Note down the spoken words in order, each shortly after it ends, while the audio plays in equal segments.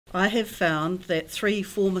I have found that 3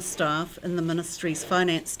 former staff in the Ministry's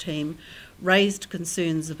finance team raised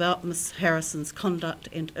concerns about Ms Harrison's conduct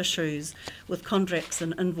and issues with contracts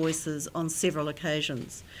and invoices on several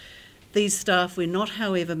occasions. These staff were not,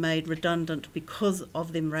 however, made redundant because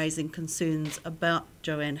of them raising concerns about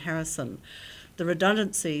Joanne Harrison. The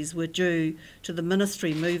redundancies were due to the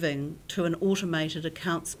Ministry moving to an automated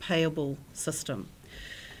accounts payable system.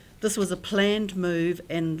 This was a planned move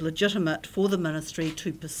and legitimate for the Ministry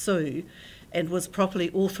to pursue and was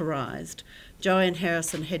properly authorised. Joanne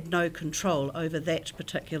Harrison had no control over that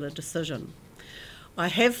particular decision. I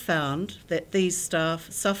have found that these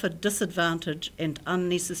staff suffered disadvantage and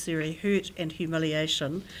unnecessary hurt and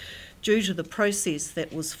humiliation due to the process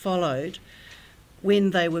that was followed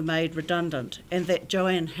when they were made redundant, and that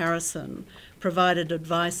Joanne Harrison provided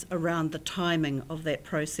advice around the timing of that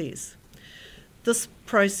process. This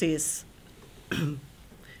process, the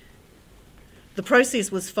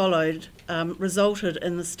process was followed, resulted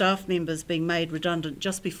in the staff members being made redundant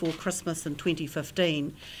just before Christmas in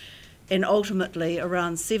 2015, and ultimately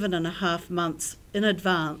around 7.5 months in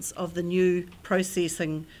advance of the new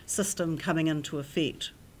processing system coming into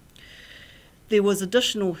effect. There was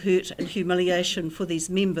additional hurt and humiliation for these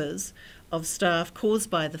members of staff caused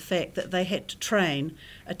by the fact that they had to train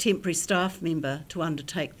a temporary staff member to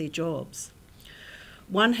undertake their jobs.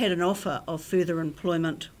 One had an offer of further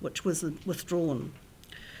employment which was withdrawn.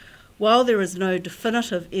 While there is no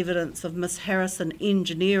definitive evidence of Ms Harrison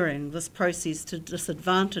engineering this process to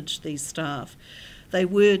disadvantage these staff, they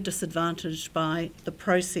were disadvantaged by the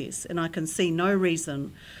process, and I can see no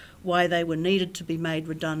reason why they were needed to be made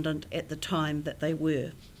redundant at the time that they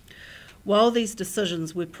were. While these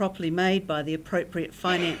decisions were properly made by the appropriate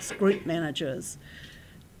finance group managers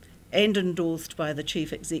and endorsed by the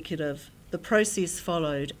Chief Executive, the process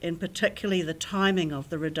followed, and particularly the timing of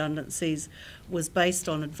the redundancies, was based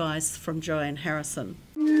on advice from Joanne Harrison.